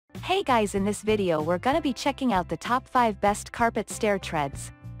Hey guys, in this video we're gonna be checking out the top 5 best carpet stair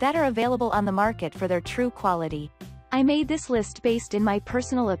treads that are available on the market for their true quality. I made this list based in my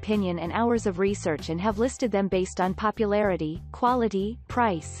personal opinion and hours of research and have listed them based on popularity, quality,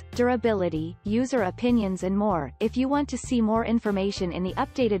 price, durability, user opinions and more. If you want to see more information in the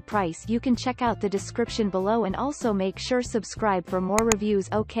updated price, you can check out the description below and also make sure subscribe for more reviews.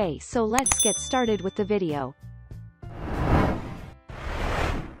 Okay, so let's get started with the video.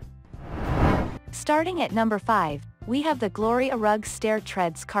 Starting at number 5, we have the Gloria Rug Stair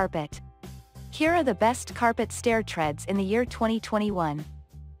Treads Carpet. Here are the best carpet stair treads in the year 2021.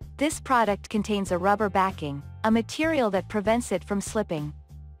 This product contains a rubber backing, a material that prevents it from slipping.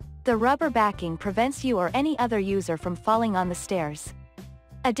 The rubber backing prevents you or any other user from falling on the stairs.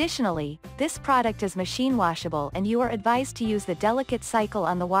 Additionally, this product is machine washable and you are advised to use the delicate cycle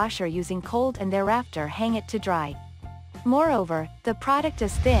on the washer using cold and thereafter hang it to dry. Moreover, the product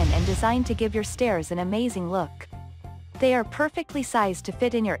is thin and designed to give your stairs an amazing look. They are perfectly sized to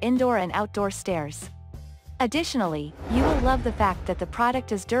fit in your indoor and outdoor stairs. Additionally, you will love the fact that the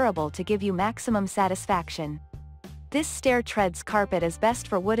product is durable to give you maximum satisfaction. This stair treads carpet is best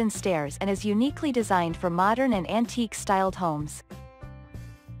for wooden stairs and is uniquely designed for modern and antique-styled homes.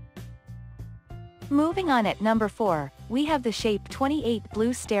 Moving on at number 4, we have the Shape 28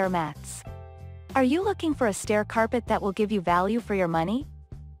 Blue Stair Mats. Are you looking for a stair carpet that will give you value for your money?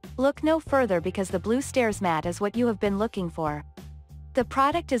 Look no further because the Blue Stairs mat is what you have been looking for. The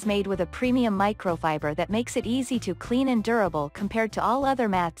product is made with a premium microfiber that makes it easy to clean and durable compared to all other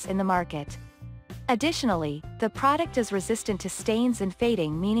mats in the market. Additionally, the product is resistant to stains and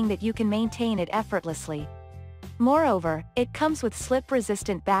fading, meaning that you can maintain it effortlessly. Moreover, it comes with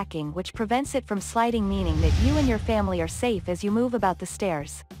slip-resistant backing which prevents it from sliding, meaning that you and your family are safe as you move about the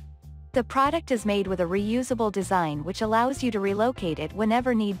stairs. The product is made with a reusable design which allows you to relocate it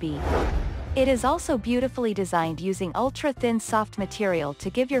whenever need be. It is also beautifully designed using ultra-thin soft material to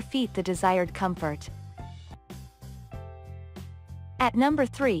give your feet the desired comfort. At number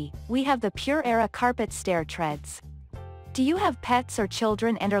 3, we have the Pure Era Carpet Stair Treads. Do you have pets or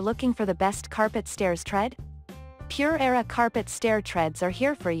children and are looking for the best carpet stairs tread? Pure Era Carpet Stair Treads are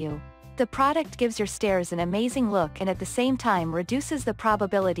here for you. The product gives your stairs an amazing look and at the same time reduces the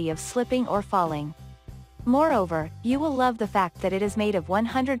probability of slipping or falling. Moreover, you will love the fact that it is made of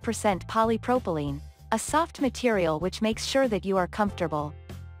 100% polypropylene, a soft material which makes sure that you are comfortable.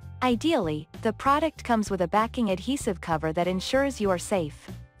 Ideally, the product comes with a backing adhesive cover that ensures you are safe.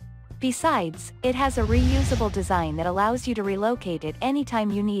 Besides, it has a reusable design that allows you to relocate it anytime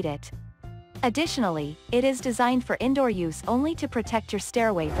you need it. Additionally, it is designed for indoor use only to protect your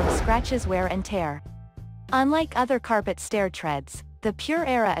stairway from scratches, wear and tear. Unlike other carpet stair treads, the Pure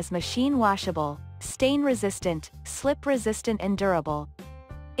Era is machine washable, stain resistant, slip resistant and durable.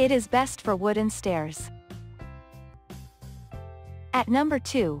 It is best for wooden stairs. At number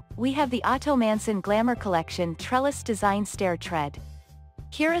 2, we have the Ottomanson Glamour Collection Trellis Design Stair Tread.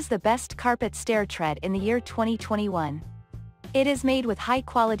 Here is the best carpet stair tread in the year 2021. It is made with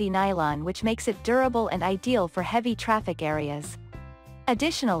high-quality nylon which makes it durable and ideal for heavy traffic areas.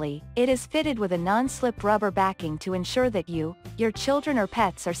 Additionally, it is fitted with a non-slip rubber backing to ensure that you, your children or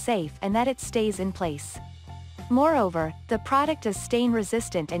pets are safe and that it stays in place. Moreover, the product is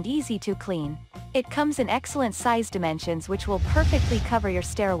stain-resistant and easy to clean. It comes in excellent size dimensions which will perfectly cover your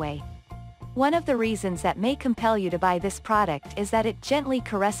stairway. One of the reasons that may compel you to buy this product is that it gently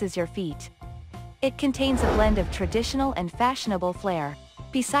caresses your feet. It contains a blend of traditional and fashionable flair.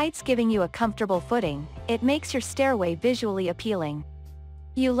 Besides giving you a comfortable footing, it makes your stairway visually appealing.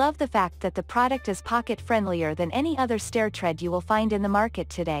 You love the fact that the product is pocket-friendlier than any other stair tread you will find in the market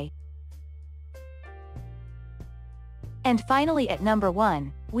today. And finally at number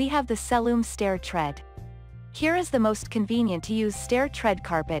 1, we have the Seloom Stair Tread. Here is the most convenient to use stair tread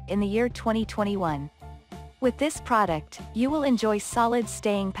carpet in the year 2021. With this product, you will enjoy solid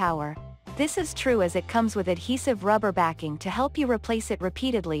staying power. This is true as it comes with adhesive rubber backing to help you replace it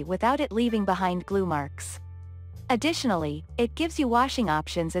repeatedly without it leaving behind glue marks. Additionally, it gives you washing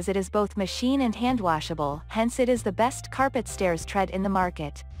options as it is both machine and hand washable, hence it is the best carpet stairs tread in the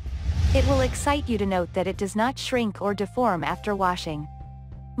market. It will excite you to note that it does not shrink or deform after washing.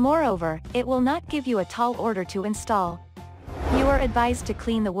 Moreover, it will not give you a tall order to install. You are advised to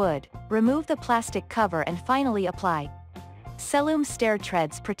clean the wood, remove the plastic cover and finally apply. Seloom stair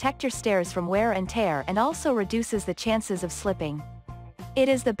treads protect your stairs from wear and tear and also reduces the chances of slipping. It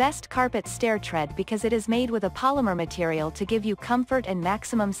is the best carpet stair tread because it is made with a polymer material to give you comfort and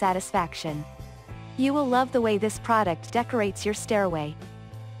maximum satisfaction. You will love the way this product decorates your stairway.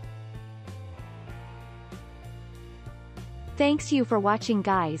 Thanks you for watching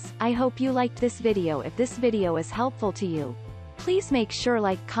guys, I hope you liked this video. If this video is helpful to you, please make sure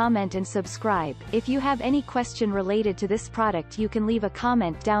like, comment and subscribe. If you have any question related to this product you can leave a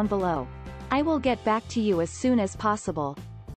comment down below. I will get back to you as soon as possible.